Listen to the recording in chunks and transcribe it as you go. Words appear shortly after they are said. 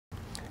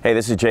Hey,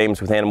 this is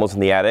James with Animals in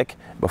the Attic.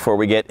 Before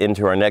we get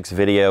into our next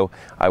video,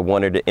 I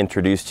wanted to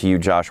introduce to you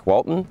Josh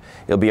Walton.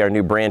 He'll be our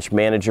new branch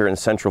manager in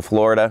Central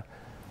Florida.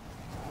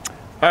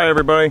 Hi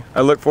everybody,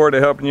 I look forward to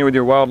helping you with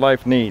your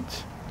wildlife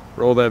needs.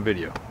 Roll that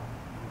video.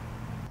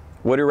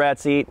 What do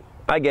rats eat?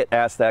 I get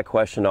asked that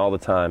question all the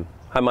time.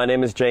 Hi, my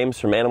name is James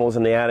from Animals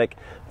in the Attic.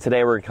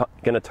 Today we're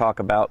going to talk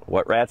about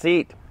what rats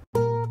eat.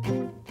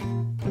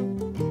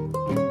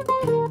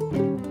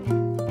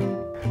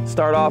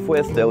 Start off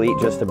with, they'll eat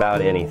just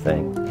about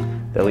anything.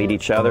 They'll eat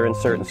each other in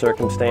certain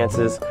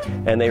circumstances,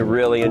 and they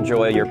really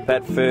enjoy your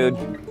pet food.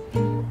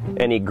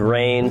 Any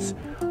grains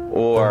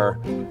or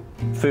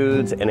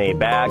foods in a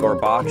bag or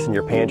box in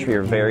your pantry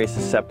are very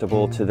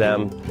susceptible to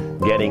them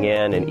getting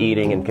in and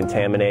eating and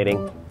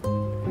contaminating.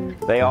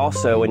 They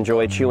also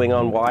enjoy chewing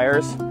on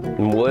wires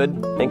and wood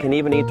and can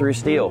even eat through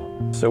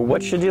steel. So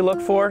what should you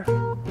look for?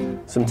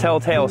 Some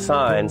telltale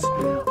signs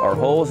are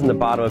holes in the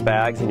bottom of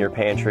bags in your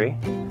pantry.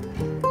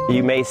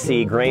 You may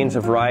see grains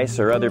of rice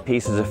or other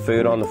pieces of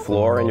food on the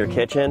floor in your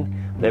kitchen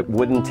that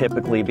wouldn't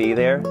typically be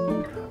there.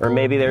 Or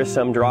maybe there's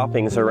some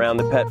droppings around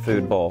the pet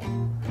food bowl.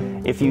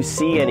 If you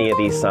see any of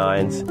these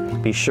signs,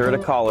 be sure to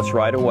call us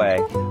right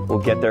away. We'll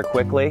get there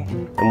quickly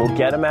and we'll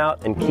get them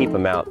out and keep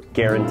them out,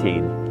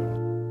 guaranteed.